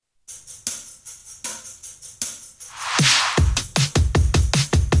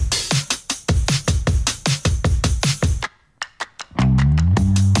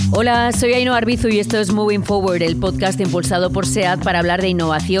Hola, soy Ainhoa Arbizu y esto es Moving Forward, el podcast impulsado por SEAT para hablar de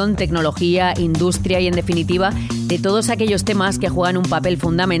innovación, tecnología, industria y, en definitiva, de todos aquellos temas que juegan un papel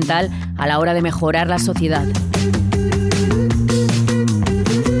fundamental a la hora de mejorar la sociedad.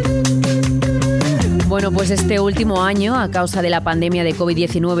 Bueno, pues este último año, a causa de la pandemia de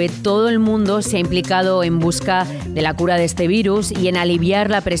COVID-19, todo el mundo se ha implicado en busca de la cura de este virus y en aliviar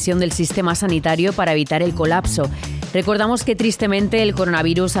la presión del sistema sanitario para evitar el colapso. Recordamos que tristemente el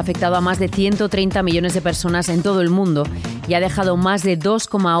coronavirus ha afectado a más de 130 millones de personas en todo el mundo y ha dejado más de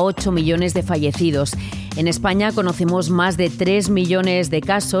 2,8 millones de fallecidos. En España conocemos más de 3 millones de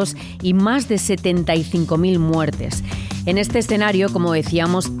casos y más de 75.000 muertes. En este escenario, como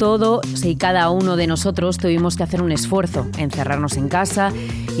decíamos, todos y cada uno de nosotros tuvimos que hacer un esfuerzo, encerrarnos en casa,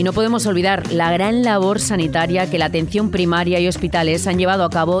 y no podemos olvidar la gran labor sanitaria que la atención primaria y hospitales han llevado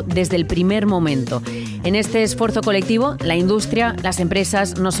a cabo desde el primer momento. En este esfuerzo colectivo, la industria, las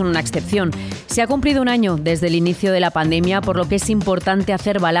empresas no son una excepción. Se ha cumplido un año desde el inicio de la pandemia, por lo que es importante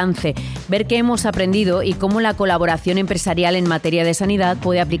hacer balance, ver qué hemos aprendido y cómo la colaboración empresarial en materia de sanidad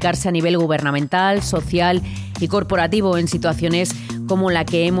puede aplicarse a nivel gubernamental, social y corporativo en situaciones como la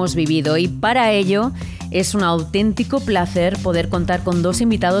que hemos vivido. Y para ello es un auténtico placer poder contar con dos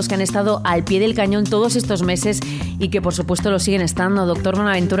invitados que han estado al pie del cañón todos estos meses y que por supuesto lo siguen estando. Doctor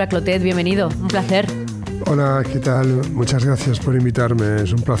Bonaventura Clotet, bienvenido, un placer. Hola, ¿qué tal? Muchas gracias por invitarme,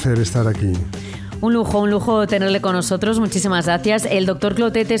 es un placer estar aquí. Un lujo tenerle con nosotros, muchísimas gracias. El doctor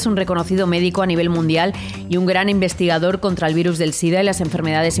Clotet es un reconocido médico a nivel mundial y un gran investigador contra el virus del SIDA y las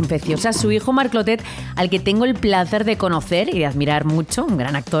enfermedades infecciosas. Su hijo Marc Clotet, al que tengo el placer de conocer y de admirar mucho, un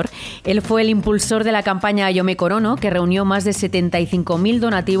gran actor, él fue el impulsor de la campaña Yo me corono, que reunió más de 75.000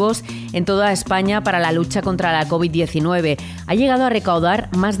 donativos en toda España para la lucha contra la COVID-19. Ha llegado a recaudar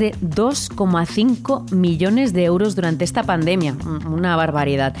más de 2,5 millones de euros durante esta pandemia. Una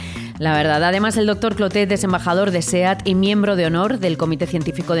barbaridad, la verdad. Además, el doctor Clotet es embajador de SEAT y miembro de honor del Comité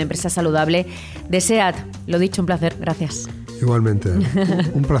Científico de Empresa Saludable de SEAT. Lo dicho, un placer. Gracias. Igualmente.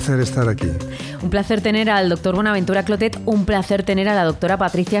 Un placer estar aquí. Un placer tener al doctor Bonaventura Clotet, un placer tener a la doctora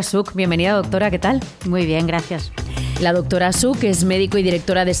Patricia Such. Bienvenida, doctora, ¿qué tal? Muy bien, gracias. La doctora Such es médico y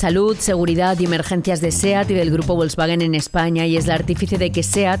directora de Salud, Seguridad y Emergencias de SEAT y del Grupo Volkswagen en España, y es la artífice de que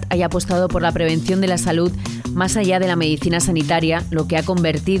SEAT haya apostado por la prevención de la salud más allá de la medicina sanitaria, lo que ha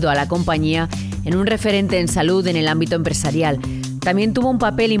convertido a la compañía en un referente en salud en el ámbito empresarial. También tuvo un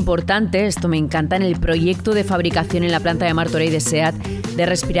papel importante, esto me encanta, en el proyecto de fabricación en la planta de Martorell de SEAT de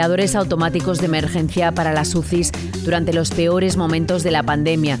respiradores automáticos de emergencia para las UCIs durante los peores momentos de la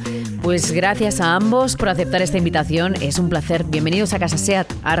pandemia. Pues gracias a ambos por aceptar esta invitación, es un placer. Bienvenidos a Casa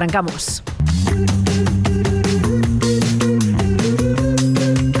SEAT, arrancamos.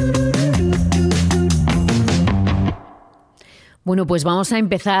 Bueno, pues vamos a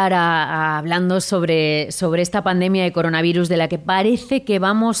empezar hablando sobre esta pandemia de coronavirus de la que parece que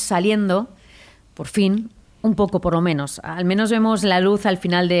vamos saliendo, por fin, un poco por lo menos. Al menos vemos la luz al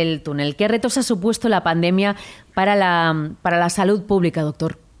final del túnel. ¿Qué retos ha supuesto la pandemia para la salud pública,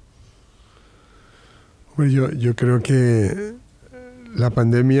 doctor? Bueno, yo creo que la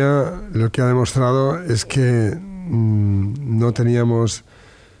pandemia lo que ha demostrado es que no teníamos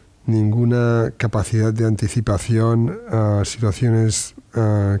ninguna capacidad de anticipación a situaciones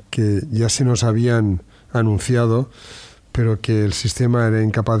que ya se nos habían anunciado, pero que el sistema era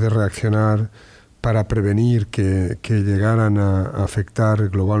incapaz de reaccionar para prevenir que llegaran a afectar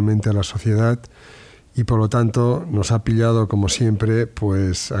globalmente a la sociedad, y por lo tanto nos ha pillado, como siempre,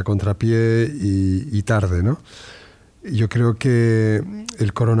 pues a contrapié y tarde, ¿no? Yo creo que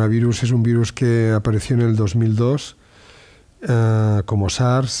el coronavirus es un virus que apareció en el 2002, como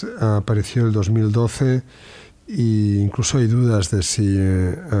SARS, apareció en el 2012, e incluso hay dudas de si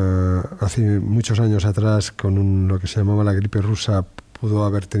hace muchos años atrás, con lo que se llamaba la gripe rusa, pudo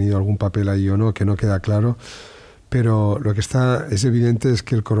haber tenido algún papel ahí o no, que no queda claro. Pero lo que es evidente es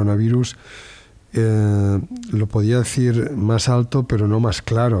que el coronavirus, lo podía decir más alto, pero no más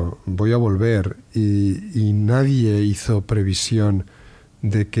claro: voy a volver, y nadie hizo previsión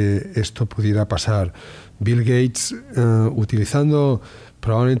de que esto pudiera pasar. Bill Gates, utilizando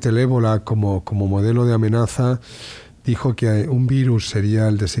probablemente el ébola como modelo de amenaza, dijo que un virus sería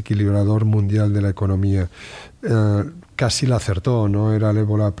el desequilibrador mundial de la economía. Casi la acertó, no era el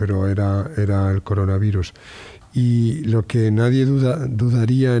ébola, pero era el coronavirus. Y lo que nadie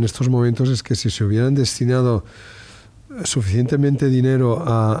dudaría en estos momentos es que si se hubieran destinado suficientemente dinero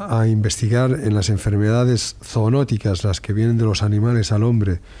a investigar en las enfermedades zoonóticas, las que vienen de los animales al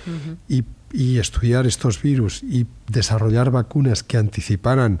hombre, y estudiar estos virus y desarrollar vacunas que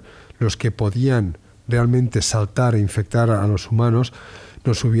anticiparan los que podían realmente saltar e infectar a los humanos,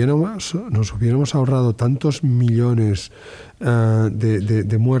 nos hubiéramos ahorrado tantos millones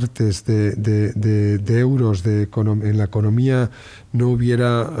de muertes, de euros, en la economía no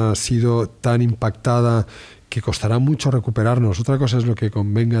hubiera sido tan impactada, que costará mucho recuperarnos. Otra cosa es lo que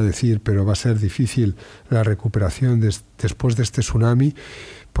convenga decir, pero va a ser difícil la recuperación después de este tsunami,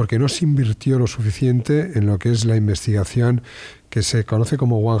 porque no se invirtió lo suficiente en lo que es la investigación que se conoce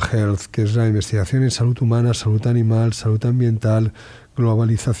como One Health, que es la investigación en salud humana, salud animal, salud ambiental,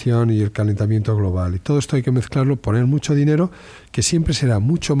 globalización y el calentamiento global. Y todo esto hay que mezclarlo, poner mucho dinero, que siempre será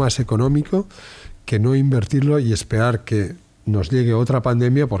mucho más económico que no invertirlo y esperar que nos llegue otra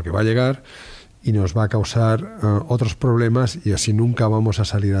pandemia, porque va a llegar y nos va a causar otros problemas y así nunca vamos a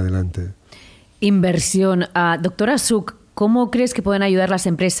salir adelante. Inversión. Doctora Suk, ¿cómo crees que pueden ayudar las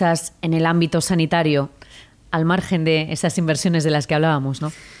empresas en el ámbito sanitario, al margen de esas inversiones de las que hablábamos,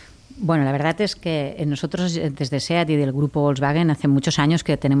 ¿no? Bueno, la verdad es que nosotros desde SEAT y del grupo Volkswagen hace muchos años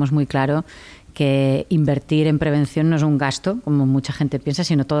que tenemos muy claro que invertir en prevención no es un gasto, como mucha gente piensa,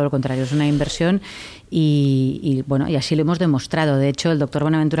 sino todo lo contrario, es una inversión y así lo hemos demostrado. De hecho, el doctor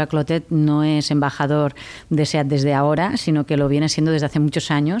Bonaventura Clotet no es embajador de SEAT desde ahora, sino que lo viene siendo desde hace muchos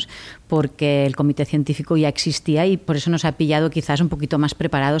años, porque el comité científico ya existía y por eso nos ha pillado quizás un poquito más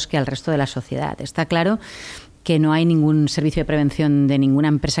preparados que al resto de la sociedad. Está claro que no hay ningún servicio de prevención de ninguna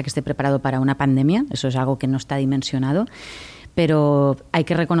empresa que esté preparado para una pandemia, eso es algo que no está dimensionado. Pero hay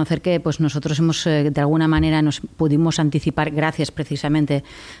que reconocer que pues nosotros de alguna manera nos pudimos anticipar gracias precisamente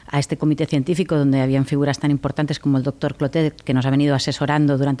a este comité científico donde habían figuras tan importantes como el doctor Clotet, que nos ha venido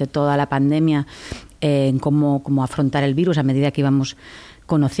asesorando durante toda la pandemia en cómo afrontar el virus a medida que íbamos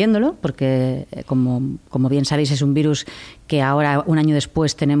conociéndolo, porque como bien sabéis es un virus que ahora, un año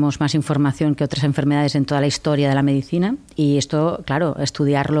después, tenemos más información que otras enfermedades en toda la historia de la medicina y esto, claro,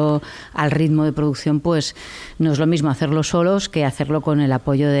 estudiarlo al ritmo de producción pues no es lo mismo hacerlo solos que hacerlo con el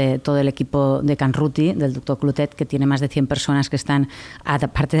apoyo de todo el equipo de Canruti, del doctor Clotet, que tiene más de 100 personas que están,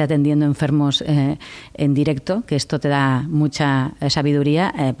 aparte de atendiendo enfermos en directo, que esto te da mucha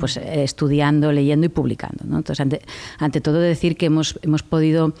sabiduría, pues estudiando, leyendo y publicando, ¿no? Entonces, ante todo decir que hemos podido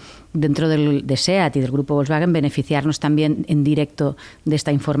dentro de SEAT y del grupo Volkswagen beneficiarnos también en directo de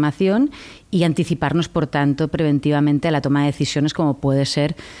esta información y anticiparnos, por tanto, preventivamente a la toma de decisiones como puede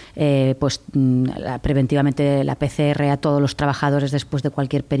ser preventivamente la PCR a todos los trabajadores después de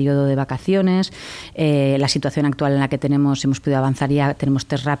cualquier periodo de vacaciones, la situación actual en la que hemos podido avanzar ya, tenemos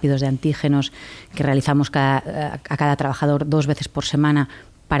test rápidos de antígenos que realizamos a cada trabajador 2 veces por semana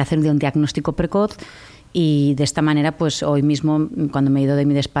para hacer un diagnóstico precoz. Y de esta manera, pues hoy mismo, cuando me he ido de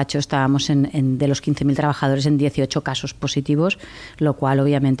mi despacho, estábamos de los 15.000 trabajadores en 18 casos positivos, lo cual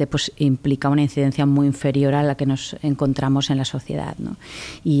obviamente pues implica una incidencia muy inferior a la que nos encontramos en la sociedad, ¿no?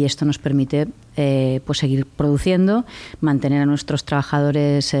 Y esto nos permite pues seguir produciendo, mantener a nuestros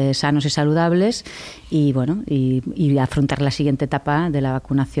trabajadores sanos y saludables y afrontar la siguiente etapa de la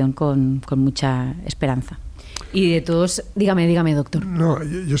vacunación con mucha esperanza. Y de todos, dígame, doctor. No,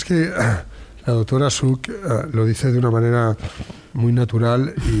 yo es que la doctora Suk lo dice de una manera muy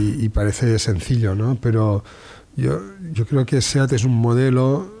natural y parece sencillo, ¿no? Pero yo creo que SEAT es un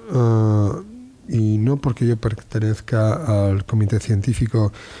modelo, y no porque yo pertenezca al comité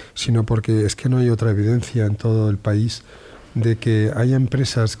científico, sino porque es que no hay otra evidencia en todo el país de que haya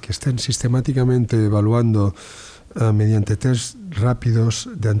empresas que estén sistemáticamente evaluando mediante test rápidos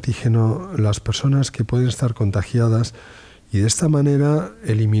de antígeno las personas que pueden estar contagiadas y de esta manera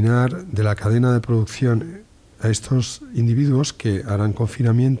eliminar de la cadena de producción a estos individuos que harán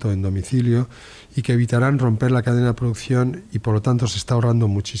confinamiento en domicilio y que evitarán romper la cadena de producción y por lo tanto se está ahorrando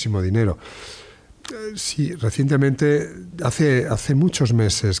muchísimo dinero. Sí, recientemente, hace muchos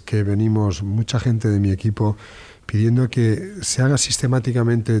meses que venimos, mucha gente de mi equipo, pidiendo que se haga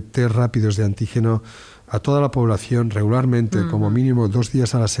sistemáticamente test rápidos de antígeno a toda la población regularmente, como mínimo 2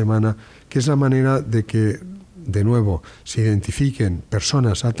 días a la semana, que es la manera de que, de nuevo, se identifiquen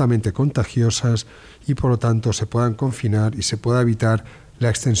personas altamente contagiosas y por lo tanto se puedan confinar y se pueda evitar la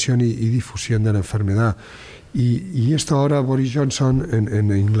extensión y difusión de la enfermedad. Y esto ahora Boris Johnson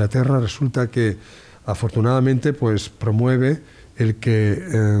en Inglaterra resulta que afortunadamente pues promueve el que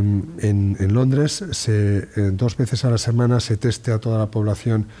en Londres 2 veces a la semana se teste a toda la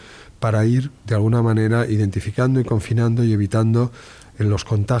población para ir de alguna manera identificando y confinando y evitando los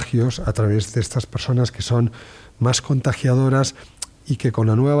contagios a través de estas personas que son más contagiadoras y que con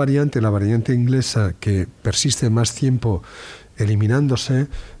la nueva variante, la variante inglesa, que persiste más tiempo eliminándose,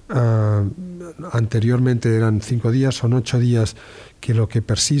 anteriormente eran 5 días, son 8 días que lo que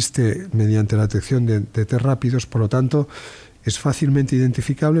persiste mediante la detección de test rápidos, por lo tanto, es fácilmente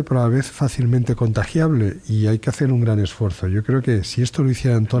identificable, pero a la vez fácilmente contagiable, y hay que hacer un gran esfuerzo. Yo creo que si esto lo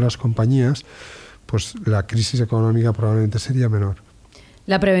hicieran todas las compañías, pues la crisis económica probablemente sería menor.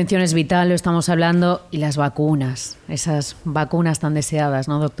 La prevención es vital, lo estamos hablando, y las vacunas, esas vacunas tan deseadas,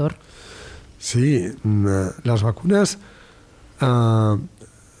 ¿no, doctor? Sí, las vacunas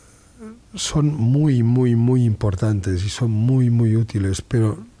son muy, muy, muy importantes y son muy, muy útiles,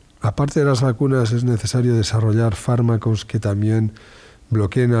 pero aparte de las vacunas es necesario desarrollar fármacos que también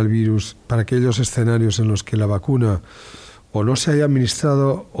bloqueen al virus para aquellos escenarios en los que la vacuna o no se haya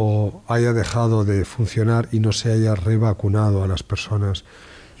administrado o haya dejado de funcionar y no se haya revacunado a las personas.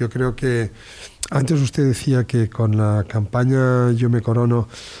 Yo creo que antes usted decía que con la campaña Yo me corono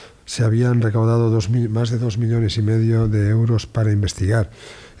se habían recaudado más de 2,5 millones de euros para investigar.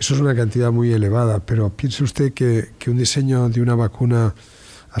 Eso es una cantidad muy elevada, pero piense usted que un diseño de una vacuna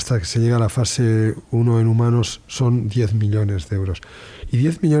hasta que se llega a la fase 1 en humanos son 10 millones de euros. Y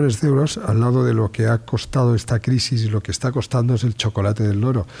 10 millones de euros al lado de lo que ha costado esta crisis y lo que está costando es el chocolate del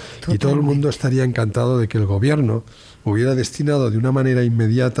loro. Totalmente. Y todo el mundo estaría encantado de que el gobierno hubiera destinado de una manera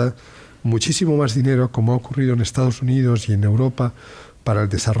inmediata muchísimo más dinero, como ha ocurrido en Estados Unidos y en Europa, para el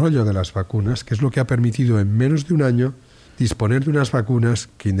desarrollo de las vacunas, que es lo que ha permitido en menos de un año disponer de unas vacunas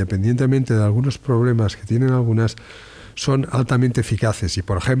que, independientemente de algunos problemas que tienen algunas, son altamente eficaces. Y,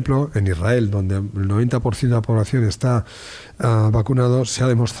 por ejemplo, en Israel, donde el 90% de la población está vacunado, se ha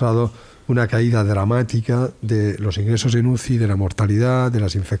demostrado una caída dramática de los ingresos en UCI, de la mortalidad, de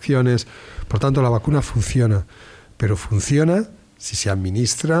las infecciones. Por tanto, la vacuna funciona, pero funciona si se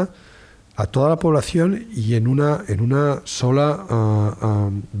administra a toda la población y en una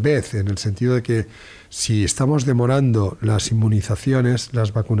sola vez, en el sentido de que si estamos demorando las inmunizaciones,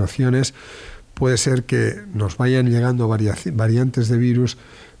 las vacunaciones, puede ser que nos vayan llegando variantes de virus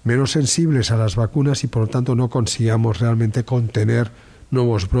menos sensibles a las vacunas y por lo tanto no consigamos realmente contener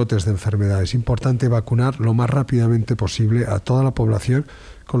nuevos brotes de enfermedad. Es importante vacunar lo más rápidamente posible a toda la población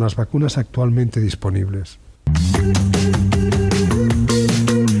con las vacunas actualmente disponibles.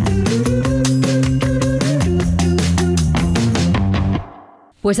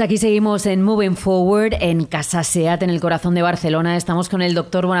 Pues aquí seguimos en Moving Forward, en Casa SEAT, en el corazón de Barcelona. Estamos con el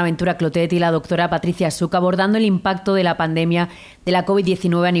doctor Bonaventura Clotet y la doctora Patricia Such abordando el impacto de la pandemia de la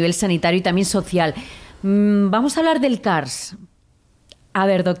COVID-19 a nivel sanitario y también social. Vamos a hablar del CARS. A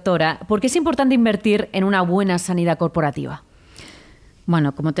ver, doctora, ¿por qué es importante invertir en una buena sanidad corporativa?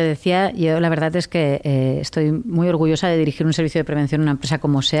 Bueno, como te decía, yo la verdad es que estoy muy orgullosa de dirigir un servicio de prevención en una empresa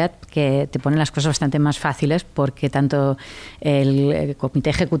como SEAT, que te pone las cosas bastante más fáciles porque tanto el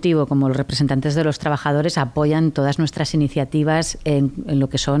comité ejecutivo como los representantes de los trabajadores apoyan todas nuestras iniciativas en lo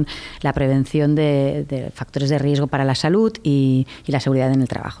que son la prevención de factores de riesgo para la salud y la seguridad en el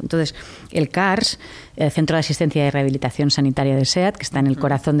trabajo. Entonces, el CARS, el Centro de Asistencia y Rehabilitación Sanitaria de SEAT, que está en el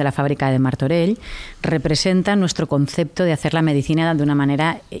corazón de la fábrica de Martorell, representa nuestro concepto de hacer la medicina de una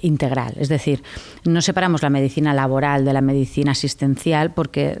manera integral. Es decir, no separamos la medicina laboral de la medicina asistencial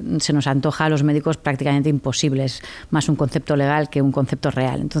porque se nos antoja a los médicos prácticamente imposible. Es más un concepto legal que un concepto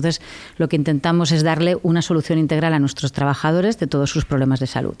real. Entonces, lo que intentamos es darle una solución integral a nuestros trabajadores de todos sus problemas de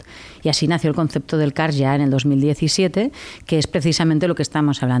salud. Y así nació el concepto del CARS ya en el 2017, que es precisamente lo que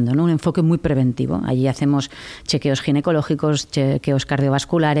estamos hablando, ¿no? Un enfoque muy preventivo. Allí hacemos chequeos ginecológicos, chequeos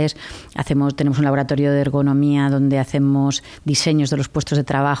cardiovasculares, tenemos un laboratorio de ergonomía donde hacemos diseños de los puestos de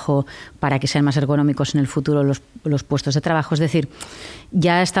trabajo para que sean más ergonómicos en el futuro los puestos de trabajo. Es decir,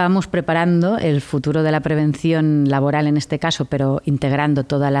 ya estábamos preparando el futuro de la prevención laboral en este caso, pero integrando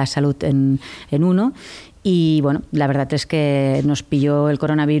toda la salud en uno. Y bueno, la verdad es que nos pilló el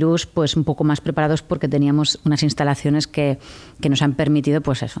coronavirus pues un poco más preparados porque teníamos unas instalaciones que nos han permitido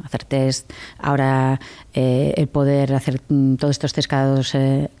pues eso, hacer test. Ahora el poder hacer todos estos test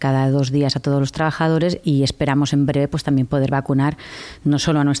cada 2 días a todos los trabajadores y esperamos en breve pues también poder vacunar no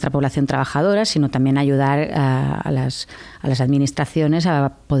solo a nuestra población trabajadora, sino también ayudar a las administraciones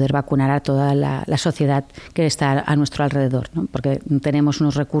a poder vacunar a toda la sociedad que está a nuestro alrededor, ¿no? Porque tenemos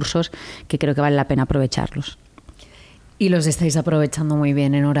unos recursos que creo que vale la pena aprovechar. Y los estáis aprovechando muy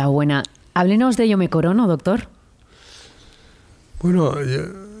bien, enhorabuena. Háblenos de Yo me corono, doctor. Bueno,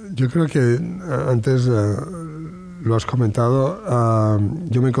 yo creo que antes lo has comentado.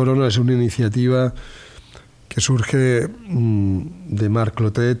 Yo me corono es una iniciativa que surge de Marc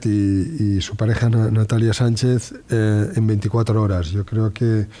Clotet y su pareja Natalia Sánchez en 24 horas. Yo creo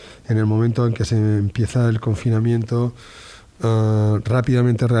que en el momento en que se empieza el confinamiento,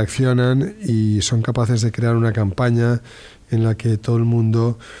 rápidamente reaccionan y son capaces de crear una campaña en la que todo el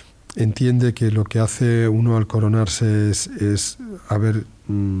mundo entiende que lo que hace uno al coronarse es haber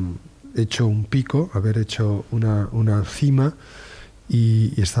hecho un pico, haber hecho una cima,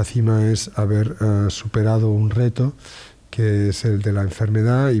 y esta cima es haber superado un reto que es el de la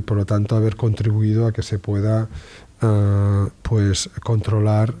enfermedad, y por lo tanto haber contribuido a que se pueda pues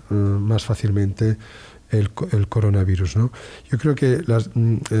controlar más fácilmente el coronavirus, ¿no? Yo creo que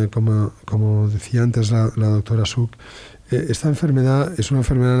como decía antes la doctora Suk, esta enfermedad es una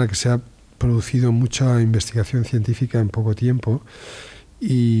enfermedad en la que se ha producido mucha investigación científica en poco tiempo,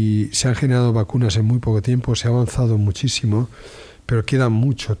 y se han generado vacunas en muy poco tiempo, se ha avanzado muchísimo, pero queda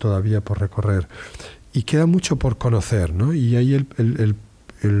mucho todavía por recorrer y queda mucho por conocer, ¿no? Y hay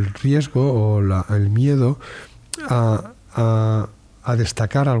el riesgo o el miedo a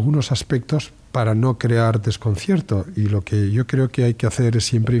destacar algunos aspectos para no crear desconcierto, y lo que yo creo que hay que hacer es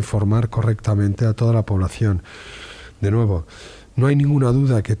siempre informar correctamente a toda la población. De nuevo, no hay ninguna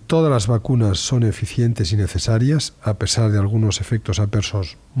duda que todas las vacunas son eficientes y necesarias, a pesar de algunos efectos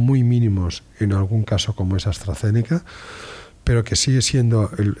adversos muy mínimos en algún caso como es AstraZeneca, pero que sigue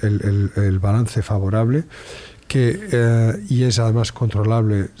siendo el balance favorable, y es además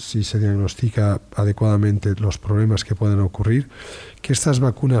controlable si se diagnostica adecuadamente los problemas que puedan ocurrir, que estas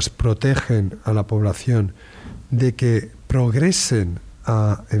vacunas protegen a la población de que progresen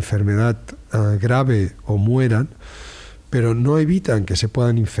a enfermedad grave o mueran, pero no evitan que se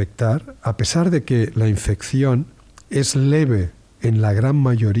puedan infectar, a pesar de que la infección es leve en la gran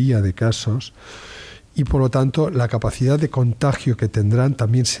mayoría de casos, y por lo tanto la capacidad de contagio que tendrán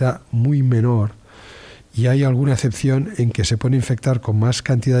también será muy menor, y hay alguna excepción en que se puede infectar con más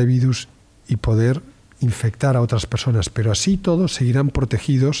cantidad de virus y poder infectar a otras personas, pero así todos seguirán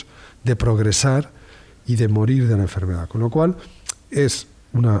protegidos de progresar y de morir de la enfermedad, con lo cual es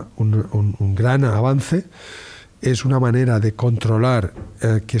un gran avance. Es una manera de controlar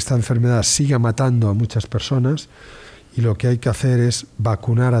que esta enfermedad siga matando a muchas personas, y lo que hay que hacer es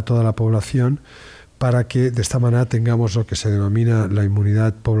vacunar a toda la población para que de esta manera tengamos lo que se denomina la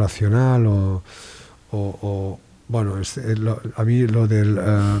inmunidad poblacional bueno, a mí lo del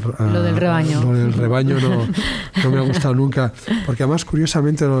rebaño. Lo del rebaño no me ha gustado nunca, porque además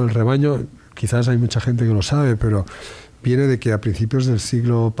curiosamente lo del rebaño, quizás hay mucha gente que lo sabe, pero viene de que a principios del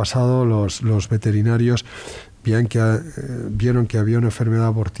siglo pasado los veterinarios vieron que había una enfermedad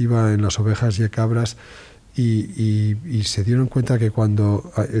abortiva en las ovejas y cabras, y se dieron cuenta que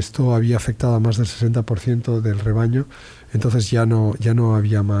cuando esto había afectado a más del 60% del rebaño, entonces ya no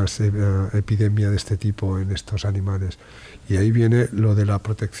había más epidemia de este tipo en estos animales. Y ahí viene lo de la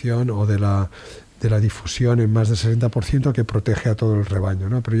protección o de la difusión en más del 60% que protege a todo el rebaño,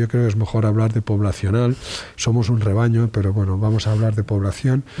 ¿no? Pero yo creo que es mejor hablar de poblacional. Somos un rebaño, pero bueno, vamos a hablar de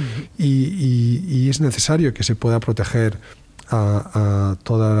población. Y es necesario que se pueda proteger a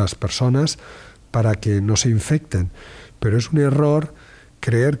todas las personas para que no se infecten. Pero es un error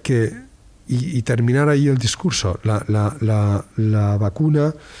creer que, y terminar ahí el discurso, la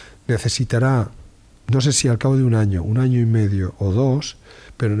vacuna necesitará, no sé si al cabo de un año y medio o 2,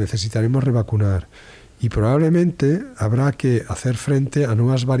 pero necesitaremos revacunar. Y probablemente habrá que hacer frente a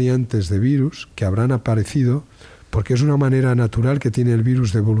nuevas variantes de virus que habrán aparecido, porque es una manera natural que tiene el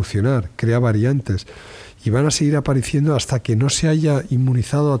virus de evolucionar, crea variantes, y van a seguir apareciendo hasta que no se haya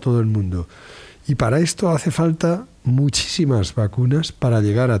inmunizado a todo el mundo. Y para esto hace falta muchísimas vacunas para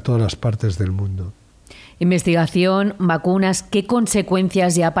llegar a todas las partes del mundo. Investigación, vacunas, ¿qué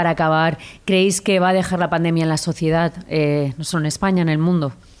consecuencias, ya para acabar, creéis que va a dejar la pandemia en la sociedad, no solo en España, en el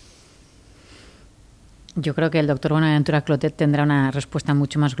mundo? Yo creo que el doctor Bonaventura Clotet tendrá una respuesta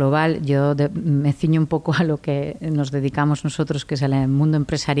mucho más global. Yo me ciño un poco a lo que nos dedicamos nosotros, que es el mundo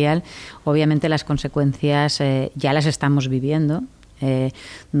empresarial. Obviamente las consecuencias ya las estamos viviendo.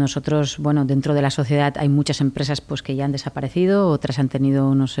 Nosotros, dentro de la sociedad hay muchas empresas pues que ya han desaparecido, otras han tenido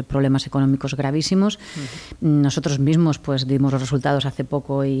unos problemas económicos gravísimos. Nosotros mismos pues dimos los resultados hace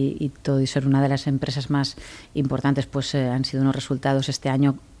poco, y todo y ser una de las empresas más importantes pues han sido unos resultados este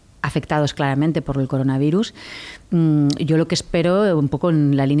año afectados claramente por el coronavirus. Yo lo que espero, un poco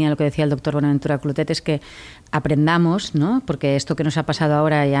en la línea de lo que decía el doctor Bonaventura Clotet, es que aprendamos, ¿no? Porque esto que nos ha pasado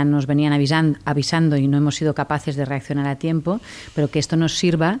ahora ya nos venían avisando y no hemos sido capaces de reaccionar a tiempo, pero que esto nos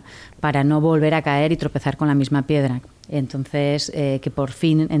sirva para no volver a caer y tropezar con la misma piedra. Entonces, que por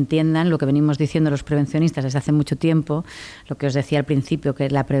fin entiendan lo que venimos diciendo los prevencionistas desde hace mucho tiempo, lo que os decía al principio, que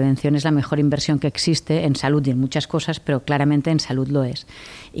la prevención es la mejor inversión que existe en salud y en muchas cosas, pero claramente en salud lo es.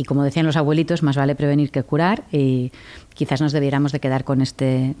 Y como decían los abuelitos, más vale prevenir que curar, y quizás nos debiéramos de quedar con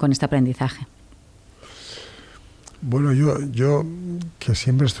este aprendizaje. Bueno, yo que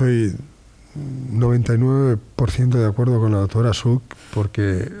siempre estoy 99% de acuerdo con la doctora Suk,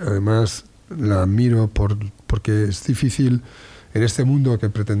 porque además la admiro porque es difícil en este mundo que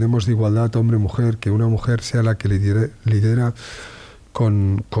pretendemos de igualdad hombre-mujer, que una mujer sea la que lidera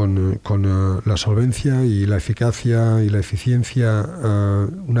con la solvencia y la eficacia y la eficiencia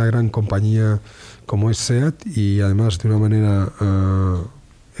una gran compañía como es SEAT, y además de una manera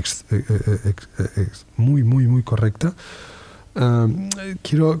muy correcta.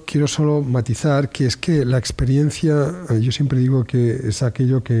 Quiero solo matizar que es que la experiencia, yo siempre digo que es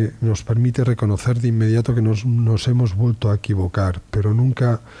aquello que nos permite reconocer de inmediato que nos hemos vuelto a equivocar, pero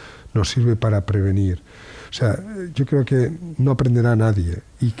nunca nos sirve para prevenir. O sea, yo creo que no aprenderá nadie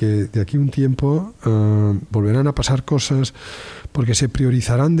y que de aquí a un tiempo volverán a pasar cosas porque se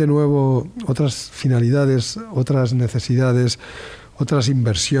priorizarán de nuevo otras finalidades, otras necesidades, otras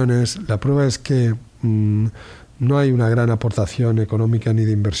inversiones. La prueba es que no hay una gran aportación económica ni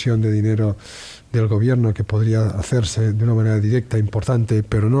de inversión de dinero del gobierno que podría hacerse de una manera directa, importante,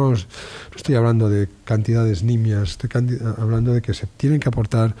 pero no estoy hablando de cantidades nimias, estoy hablando de que se tienen que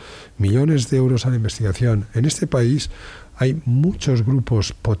aportar millones de euros a la investigación. En este país hay muchos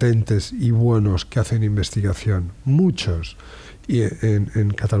grupos potentes y buenos que hacen investigación, muchos, y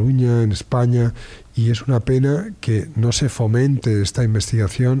en Cataluña, en España, y es una pena que no se fomente esta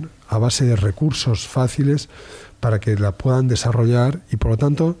investigación a base de recursos fáciles para que la puedan desarrollar, y por lo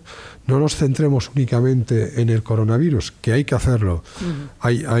tanto no nos centremos únicamente en el coronavirus, que hay que hacerlo.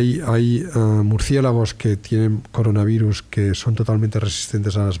 Hay murciélagos que tienen coronavirus que son totalmente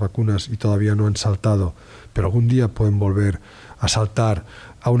resistentes a las vacunas y todavía no han saltado, pero algún día pueden volver a saltar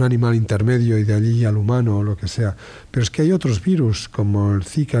a un animal intermedio y de allí al humano o lo que sea. Pero es que hay otros virus como el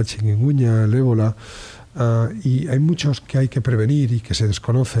Zika, el chikungunya, el ébola, y hay muchos que hay que prevenir y que se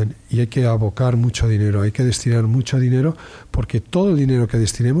desconocen, y hay que abocar mucho dinero, hay que destinar mucho dinero, porque todo el dinero que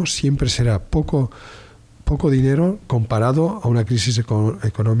destinemos siempre será poco dinero comparado a una crisis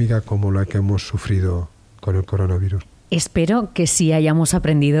económica como la que hemos sufrido con el coronavirus. Espero que sí hayamos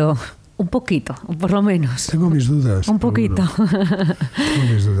aprendido un poquito, por lo menos. Tengo mis dudas. Un poquito.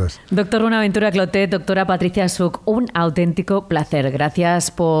 Tengo mis dudas. Doctor Bonaventura Clotet, doctora Patricia Such, un auténtico placer.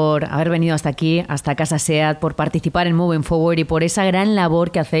 Gracias por haber venido hasta aquí, hasta Casa SEAT, por participar en Moving Forward y por esa gran labor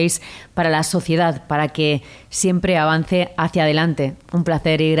que hacéis para la sociedad, para que siempre avance hacia adelante. Un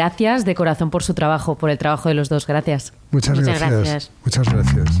placer y gracias de corazón por su trabajo, por el trabajo de los dos. Gracias. Muchas gracias. Muchas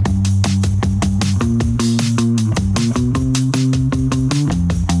gracias.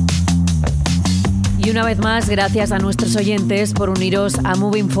 Y una vez más, gracias a nuestros oyentes por uniros a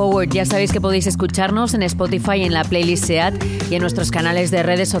Moving Forward. Ya sabéis que podéis escucharnos en Spotify, en la playlist SEAT y en nuestros canales de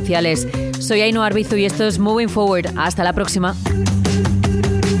redes sociales. Soy Ainhoa Arbizu y esto es Moving Forward. Hasta la próxima.